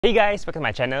Hey guys, welcome to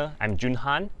my channel. I'm Jun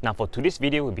Han. Now for today's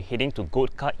video, we'll be heading to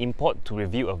Gold Car Import to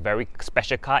review a very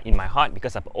special car in my heart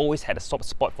because I've always had a soft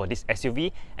spot for this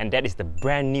SUV, and that is the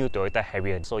brand new Toyota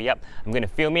Harrier. So yep, I'm going to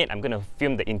film it. I'm going to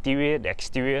film the interior, the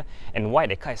exterior, and why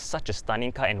the car is such a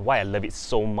stunning car and why I love it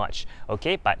so much.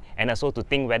 Okay, and also to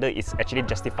think whether it's actually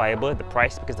justifiable, the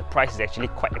price, because the price is actually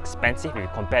quite expensive if you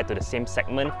compare to the same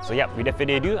segment. So yep, without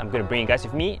further ado, I'm going to bring you guys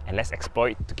with me and let's explore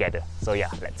it together. So yeah,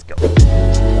 let's go.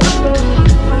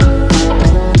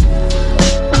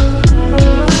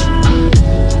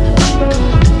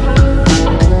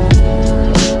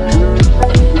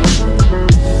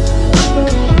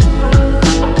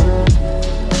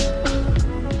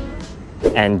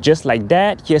 And just like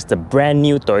that, here's the brand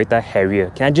new Toyota Harrier.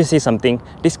 Can I just say something?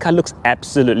 This car looks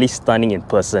absolutely stunning in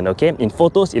person, okay? In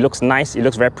photos, it looks nice, it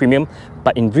looks very premium,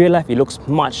 but in real life, it looks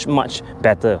much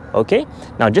better, okay?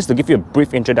 Now, just to give you a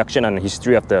brief introduction on the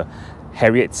history of the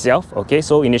Harrier itself, okay?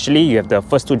 So initially, you have the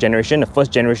first two generations, the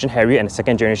first generation Harrier and the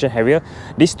second generation Harrier.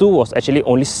 These two was actually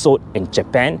only sold in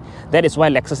Japan. That is why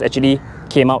Lexus actually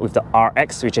came out with the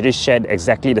RX, which actually shared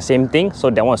exactly the same thing. So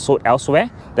that one was sold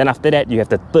elsewhere. Then after that, you have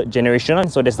the third generation one.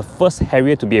 So there's the first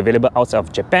Harrier to be available outside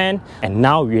of Japan. And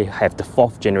now we have the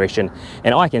fourth generation.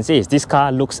 And all I can say is this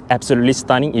car looks absolutely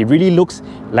stunning. It really looks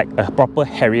like a proper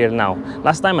Harrier now.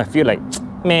 Last time I feel like,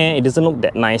 man, it doesn't look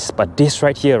that nice, but this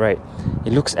right here, right,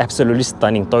 it looks absolutely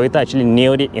stunning. Toyota actually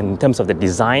nailed it in terms of the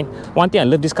design. One thing I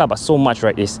love this car about so much,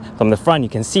 right, is from the front you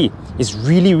can see it's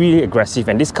really aggressive,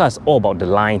 and this car is all about the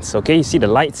lines, okay? You see the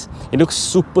lights, it looks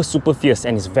super fierce,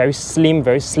 and it's very slim,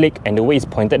 very slick, and the way it's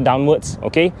pointed downwards,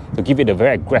 okay, to give it a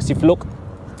very aggressive look.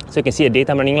 So you can see the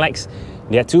daytime running lights.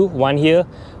 There are two, one here,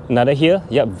 another here.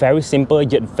 Yep, very simple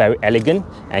yet very elegant,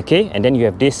 okay? And then you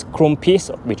have this chrome piece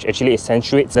which actually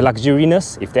accentuates the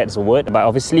luxuriness, if that's a word. But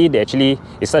obviously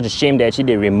it's such a shame that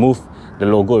they removed the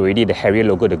logo already, the Harrier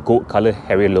logo, the gold color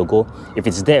Harrier logo. If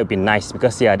it's there, it would be nice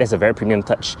because yeah, that's a very premium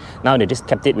touch. Now they just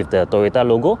kept it with the Toyota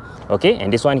logo, okay?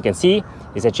 And this one you can see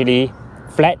is actually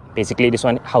flat. Basically, this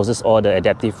one houses all the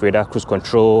adaptive radar cruise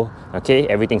control, okay?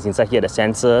 Everything's inside here, the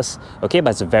sensors, okay? But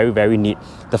it's very neat.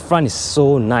 The front is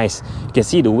so nice. You can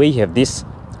see the way you have this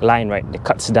line, right? It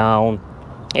cuts down.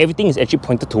 Everything is actually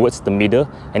pointed towards the middle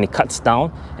and it cuts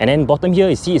down. And then bottom here,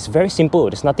 you see, it's very simple.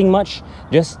 There's nothing much,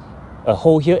 just a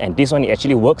hole here, and this one, it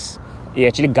actually works. It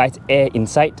actually guides air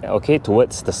inside, okay,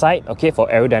 towards the side, okay, for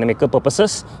aerodynamical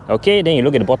purposes, okay. Then you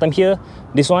look at the bottom here,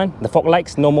 this one, the fog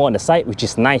lights, no more on the side, which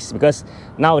is nice because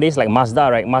nowadays, like Mazda,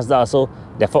 right, Mazda also,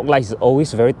 their fog lights is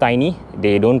always very tiny.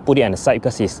 They don't put it on the side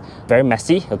because it's very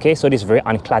messy, okay. So this is very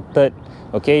uncluttered,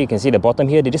 okay. You can see the bottom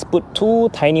here, they just put two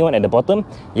tiny one at the bottom.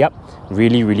 Yep,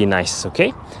 really nice,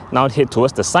 okay. Now head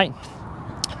towards the side.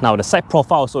 Now the side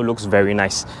profile also looks very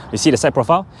nice. You see the side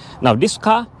profile? Now this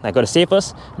car, I gotta say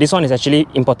first, this one is actually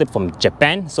imported from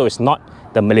Japan, so it's not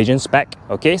the Malaysian spec,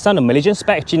 okay? So the Malaysian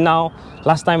spec actually now,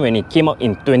 last time when it came out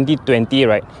in 2020,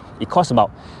 right, it cost about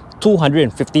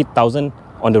 250,000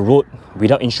 on the road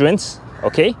without insurance,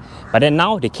 okay? But then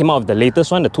now they came out with the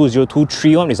latest one, the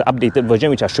 2023 one, is an updated version,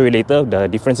 which I'll show you later, the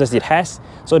differences it has.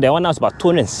 So that one now is about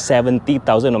 270,000, if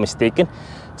I'm not mistaken.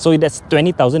 So that's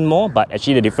 20,000 more, but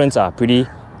actually the difference are pretty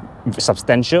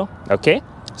substantial, okay?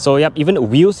 So yep, even the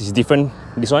wheels is different.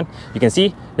 This one, you can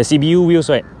see the CBU wheels,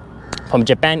 right, from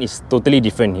Japan is totally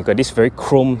different. You got this very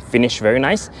chrome finish, very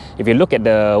nice. If you look at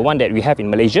the one that we have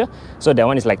in Malaysia, so that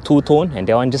one is like two-tone, and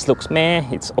that one just looks meh,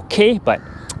 it's okay, but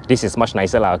this is much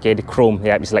nicer lah, okay? The chrome,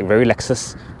 yeah, it's like very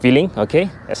Lexus feeling,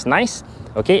 okay? That's nice,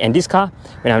 okay? And this car,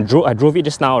 when I drove it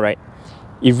just now, right,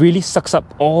 it really sucks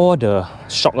up all the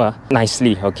shock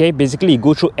nicely, okay? Basically, you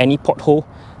go through any pothole,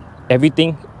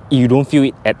 everything, you don't feel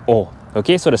it at all,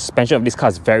 okay? So the suspension of this car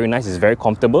is very nice, it's very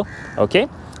comfortable, okay?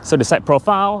 So the side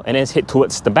profile, and then head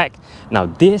towards the back. Now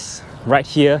this right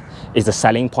here is the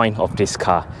selling point of this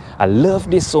car. I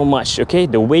love this so much, okay?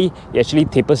 The way it actually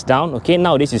tapers down, okay?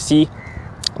 Nowadays you see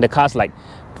the cars like,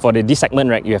 for this segment,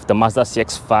 right, you have the Mazda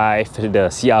CX-5, the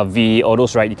CR-V, all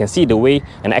those, right? You can see the way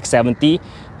an X70,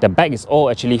 the back is all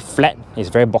actually flat, it's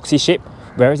very boxy shape.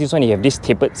 Whereas this one, you have this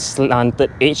tapered,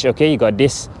 slanted edge, okay? You got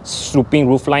this swooping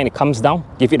roof line, it comes down,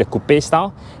 give it a coupe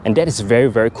style, and that is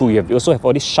very cool. You also have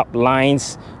all these sharp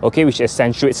lines, okay, which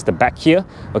accentuates the back here,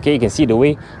 okay? You can see the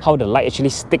way how the light actually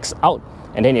sticks out,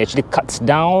 and then it actually cuts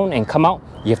down and come out.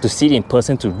 You have to see it in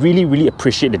person to really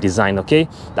appreciate the design, okay?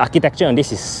 The architecture on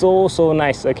this is so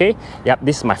nice, okay? Yep,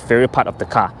 this is my favorite part of the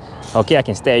car, okay? I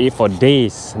can stare at it for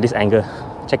days, this angle.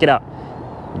 Check it out,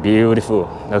 beautiful,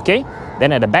 okay?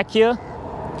 Then at the back here,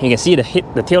 you can see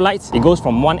the tail lights. It goes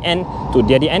from one end to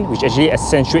the other end, which actually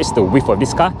accentuates the width of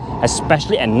this car,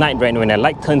 especially at night, right? When the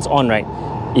light turns on, right,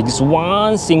 It's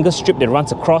one single strip that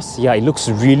runs across. Yeah, it looks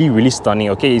really, really stunning,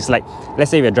 okay? It's like,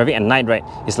 let's say we're driving at night, right?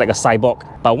 It's like a cyborg.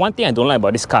 But one thing I don't like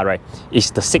about this car, right,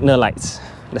 is the signal lights.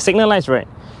 The signal lights, right?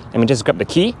 Let me just grab the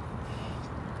key.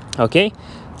 Okay,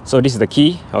 so this is the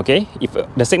key, okay? If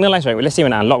the signal lights, right, let's say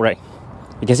when I unlock, right,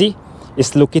 you can see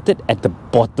it's located at the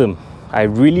bottom. I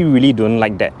really, really don't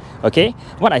like that, okay?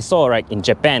 What I saw, right, in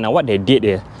Japan, what they did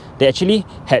is they actually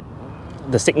had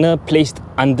the signal placed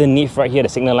underneath right here, the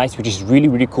signal lights, which is really,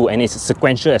 really cool, and it's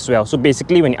sequential as well. So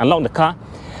basically when you unlock the car,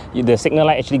 the signal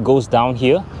light actually goes down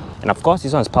here, and of course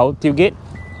this one is power tailgate.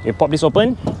 You pop this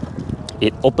open,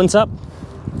 it opens up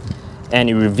and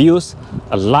it reveals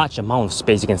a large amount of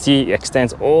space. You can see it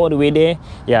extends all the way there.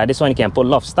 Yeah, this one you can put a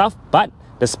lot of stuff, but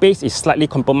the space is slightly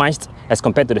compromised as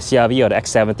compared to the CR-V or the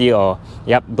X70 or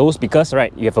those, because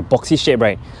right, you have a boxy shape,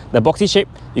 right? The boxy shape,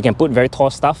 you can put very tall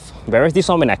stuff, whereas this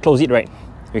one, when I close it, right,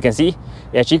 you can see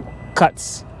it actually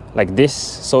cuts like this,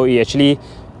 so it actually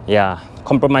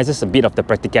compromises a bit of the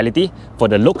practicality for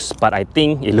the looks, but I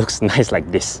think it looks nice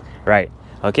like this, right?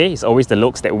 Okay, it's always the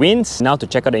looks that wins. Now to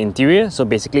check out the interior, so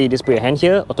basically you just put your hand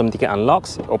here, automatically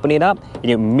unlocks, open it up, and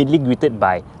you're immediately greeted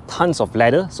by tons of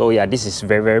leather. So yeah, this is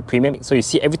very, very premium. So you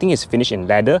see everything is finished in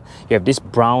leather. You have this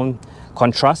brown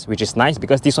contrast, which is nice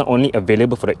because this one only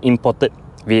available for the imported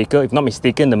vehicle. If not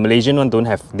mistaken, the Malaysian one don't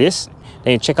have this.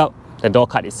 Then you check out the door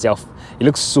card itself. It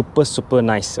looks super, super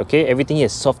nice, okay? Everything here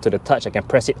is soft to the touch. I can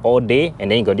press it all day, and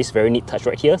then you got this very neat touch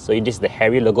right here. So this is the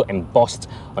Harrier logo embossed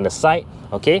on the side,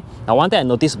 okay? Now one thing I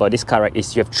noticed about this car, right,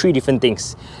 is you have three different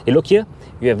things. You look here,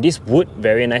 you have this wood,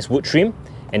 very nice wood trim,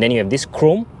 and then you have this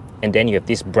chrome, and then you have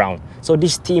this brown. So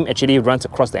this theme actually runs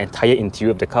across the entire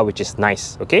interior of the car, which is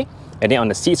nice, okay? And then on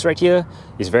the seats right here,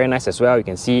 it's very nice as well. You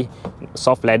can see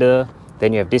soft leather.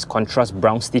 Then you have this contrast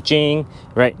brown stitching,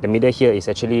 right? The middle here is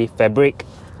actually fabric,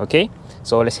 okay?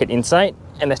 So let's head inside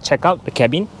and let's check out the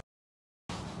cabin.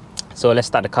 So let's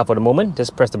start the car for the moment.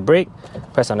 Just press the brake,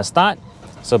 press on the start.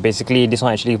 So basically this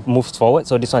one actually moves forward.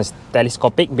 So this one is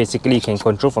telescopic. Basically you can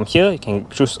control from here. You can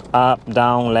choose up,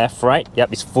 down, left, right.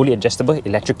 Yep, it's fully adjustable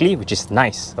electrically, which is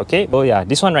nice, okay? Oh yeah,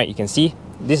 this one, right, you can see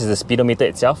this is the speedometer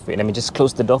itself. Wait, let me just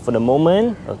close the door for the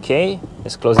moment. Okay,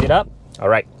 let's close it up. All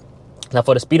right. Now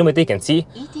for the speedometer, you can see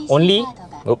only,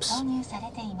 oops.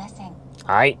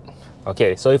 Alright,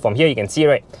 okay, so from here you can see,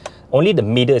 right, only the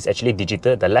middle is actually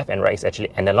digital, the left and right is actually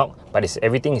analog, but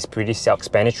everything is pretty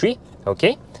self-explanatory,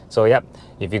 okay? So yep,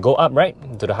 if you go up, right,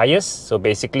 to the highest, so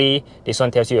basically this one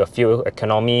tells you your fuel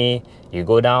economy. You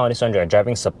go down, this one, your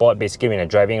driving support. Basically when you're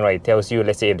driving, right, it tells you,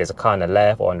 let's say if there's a car on the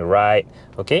left or on the right,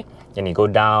 okay? Then you go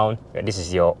down, this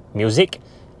is your music.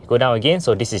 Go down again,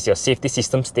 so this is your safety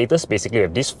system status. Basically you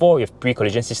have this four. You have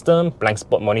pre-collision system, blind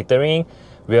spot monitoring,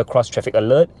 rear cross traffic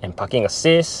alert, and parking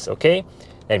assist, okay?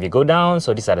 Then if you go down,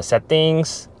 so these are the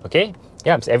settings, okay?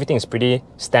 Yeah, so everything is pretty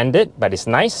standard, but it's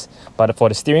nice. But for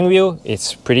the steering wheel,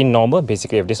 it's pretty normal.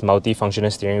 Basically you have this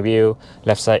multi-functional steering wheel,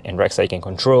 left side and right side you can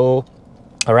control.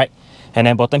 All right, and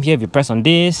then bottom here, if you press on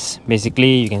this,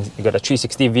 basically you got a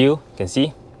 360 view. You can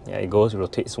see, yeah, it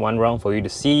rotates one round for you to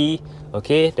see.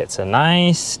 Okay, that's a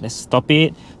nice. Let's stop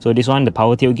it. So this one, the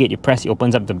power tailgate, you press, it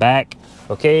opens up the back.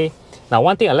 Okay. Now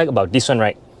one thing I like about this one,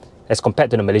 right, as compared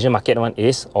to the Malaysian market one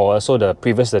is, or also the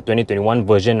previous, the 2021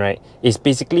 version, right, is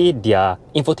basically their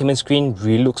infotainment screen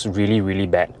really looks really, really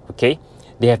bad. Okay,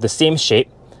 they have the same shape,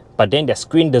 but then their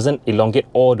screen doesn't elongate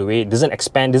all the way, doesn't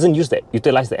expand, doesn't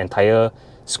utilize the entire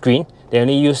screen. They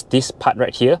only use this part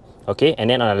right here. Okay, and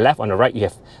then on the left, on the right, you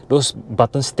have those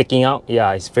buttons sticking out.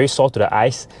 Yeah, it's very sore to the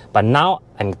eyes, but now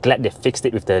I'm glad they fixed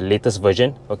it with the latest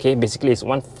version. Okay, basically it's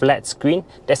one flat screen.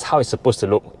 That's how it's supposed to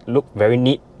look very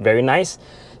neat, very nice.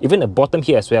 Even the bottom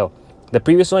here as well. The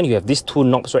previous one, you have these two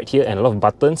knobs right here and a lot of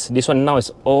buttons. This one now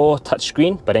is all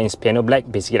touchscreen, but then it's piano black.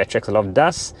 Basically it attracts a lot of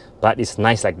dust, but it's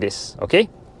nice like this. Okay,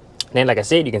 then like I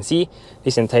said, you can see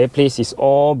this entire place is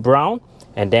all brown,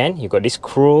 and then you got this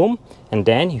chrome, and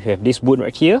then you have this wood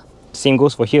right here. Same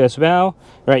goes for here as well,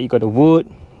 right? You got the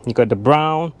wood, you got the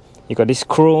brown, you got this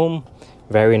chrome.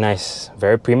 Very nice,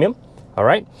 very premium. All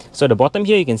right, so the bottom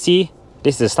here, you can see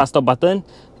this is the start stop button.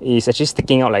 It's actually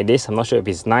sticking out like this. I'm not sure if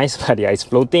it's nice, but yeah, it's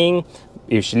floating.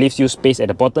 It leaves you space at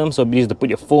the bottom, so use to put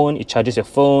your phone. It charges your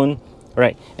phone,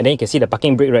 right? And then you can see the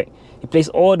parking brake, right? It plays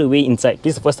all the way inside.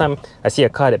 This is the first time I see a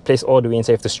car that plays all the way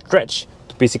inside. You have to stretch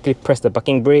to basically press the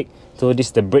parking brake. So this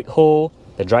is the brake hole,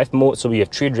 the drive mode. So we have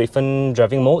three different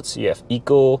driving modes. You have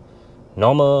eco,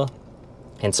 normal,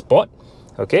 and sport.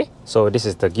 Okay, so this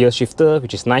is the gear shifter,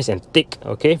 which is nice and thick.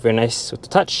 Okay, very nice to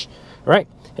touch, right?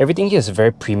 Everything here is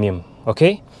very premium.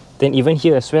 Okay, then even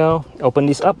here as well, open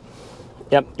this up.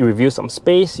 Yep, you reveal some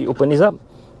space. You open this up,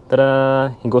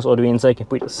 Ta-da! It goes all the way inside. You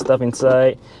can put stuff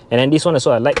inside. And then this one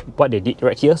also, I like what they did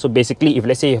right here. So basically, if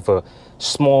let's say you have a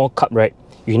small cup, right,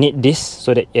 you need this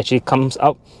so that it actually comes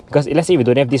out. Because let's say if you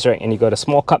don't have this, right, and you got a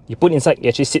small cup, you put inside, it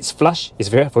actually sits flush. It's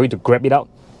very hard for you to grab it out.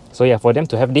 So yeah, for them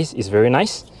to have this is very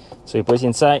nice. So you put it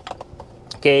inside.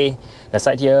 Okay, the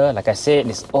side here, like I said,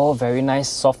 it's all very nice,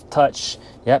 soft touch.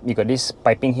 Yep, you got this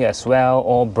piping here as well,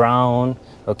 all brown.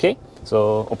 Okay,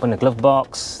 so open the glove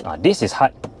box. This is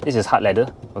hard. This is hard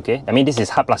leather. Okay, I mean this is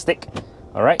hard plastic.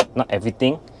 All right, not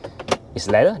everything is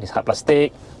leather. This hard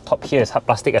plastic. Top here is hard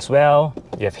plastic as well.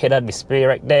 You have head-up display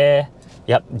right there.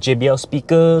 Yep, JBL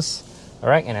speakers. All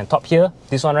right, and then top here,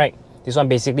 this one, right? This one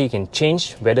basically you can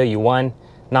change whether you want.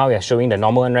 Now we are showing the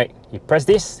normal one, right? You press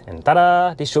this and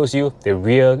tada! This shows you the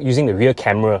rear, using the rear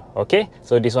camera. Okay,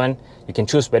 so this one you can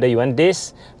choose whether you want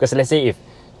this. Because let's say if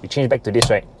you change back to this,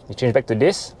 right? You change back to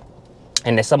this,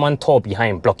 and there's someone tall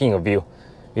behind blocking your view.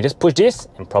 You just push this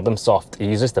and problem solved. It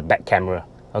uses the back camera.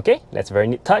 Okay, that's a very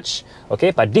neat touch.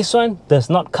 Okay, but this one does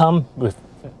not come with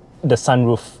the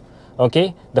sunroof.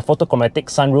 Okay, the photochromatic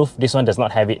sunroof, this one does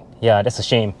not have it. Yeah, that's a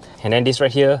shame. And then this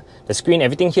right here, the screen,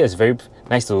 everything here is very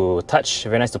nice to touch,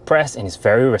 very nice to press, and it's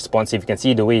very responsive. You can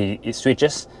see the way it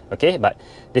switches. Okay, but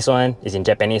this one is in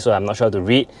Japanese, so I'm not sure how to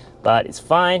read, but it's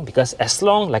fine because as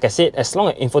long, like I said, as long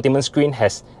as infotainment screen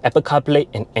has Apple CarPlay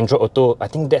and Android Auto, I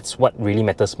think that's what really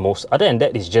matters most. Other than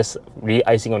that, it's just really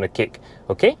icing on the cake.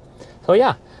 Okay, so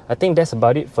yeah, I think that's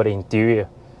about it for the interior.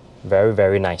 Very,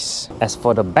 very nice. As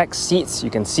for the back seats, you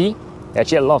can see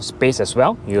actually a lot of space as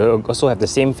well. You also have the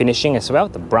same finishing as well,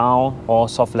 the brown or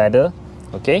soft leather.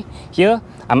 Okay, here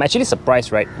I'm actually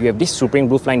surprised, right? You have this Supreme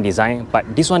roofline design,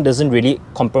 but this one doesn't really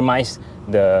compromise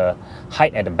the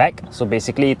height at the back. So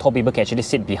basically, tall people can actually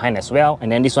sit behind as well.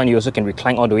 And then this one you also can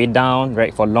recline all the way down,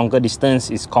 right? For longer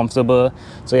distance, it's comfortable.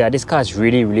 So yeah, this car is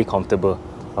really, really comfortable.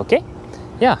 Okay,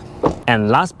 yeah. And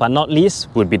last but not least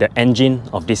would be the engine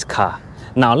of this car.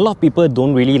 Now, a lot of people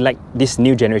don't really like this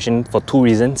new generation for two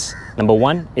reasons. Number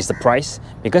one is the price,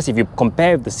 because if you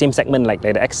compare with the same segment like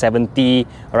the X70,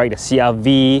 alright, the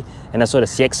CR-V, and also the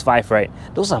CX-5, right,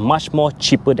 those are much more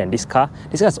cheaper than this car.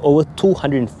 This car is over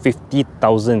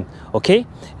 250,000, okay?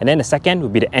 And then the second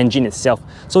would be the engine itself.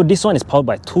 So this one is powered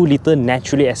by 2-litre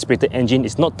naturally aspirated engine.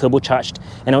 It's not turbocharged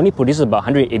and only produces about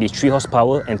 183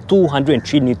 horsepower and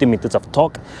 203 Nm of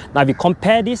torque. Now, if you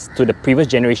compare this to the previous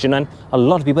generation one, a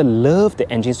lot of people love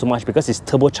the engine so much because it's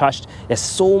turbocharged. There's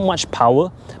so much power.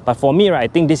 But for me, right,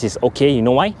 I think this is okay. You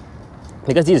know why?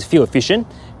 Because this is fuel efficient.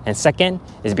 And second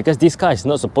is because this car is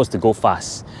not supposed to go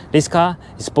fast. This car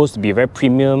is supposed to be very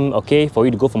premium, okay, for you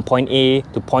to go from point A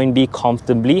to point B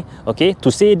comfortably, okay.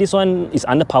 To say this one is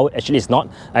underpowered, actually it's not.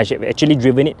 I've actually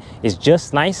driven it. It's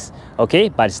just nice, okay,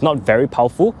 but it's not very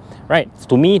powerful, right?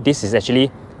 To me, this is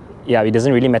actually, yeah, it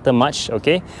doesn't really matter much,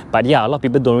 okay. But yeah, a lot of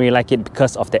people don't really like it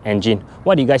because of the engine.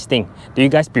 What do you guys think? Do you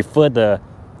guys prefer the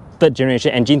third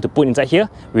generation engine to put inside here?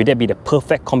 Will that be the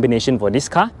perfect combination for this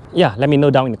car? Yeah, let me know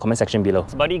down in the comment section below.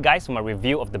 That's about it, guys, for my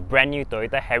review of the brand new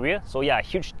Toyota Harrier. So yeah,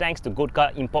 huge thanks to Good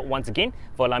Car Import once again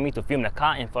for allowing me to film the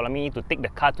car and for allowing me to take the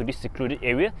car to this secluded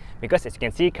area, because as you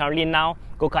can see currently now,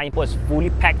 Good Car Import is fully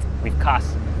packed with cars.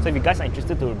 So if you guys are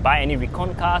interested to buy any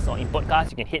recon cars or import cars,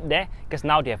 you can hit there, because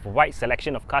now they have a wide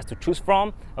selection of cars to choose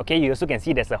from. Okay, you also can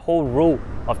see there's a whole row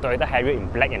of Toyota Harrier in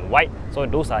black and white. So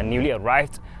those are newly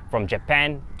arrived from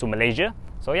Japan to Malaysia.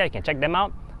 So yeah, you can check them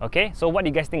out. Okay, so what do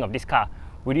you guys think of this car?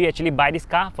 Would you actually buy this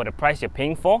car for the price you're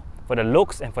paying for the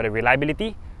looks and for the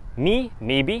reliability? Me,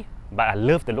 maybe, but I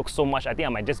love the looks so much, I think I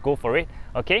might just go for it.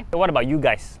 Okay, so what about you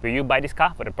guys? Will you buy this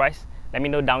car for the price? Let me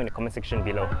know down in the comment section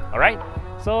below. Alright,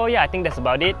 so yeah, I think that's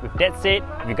about it. With that said,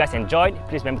 if you guys enjoyed,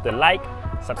 please remember to like,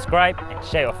 subscribe, and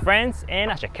share with your friends,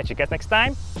 and I shall catch you guys next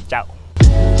time. Ciao!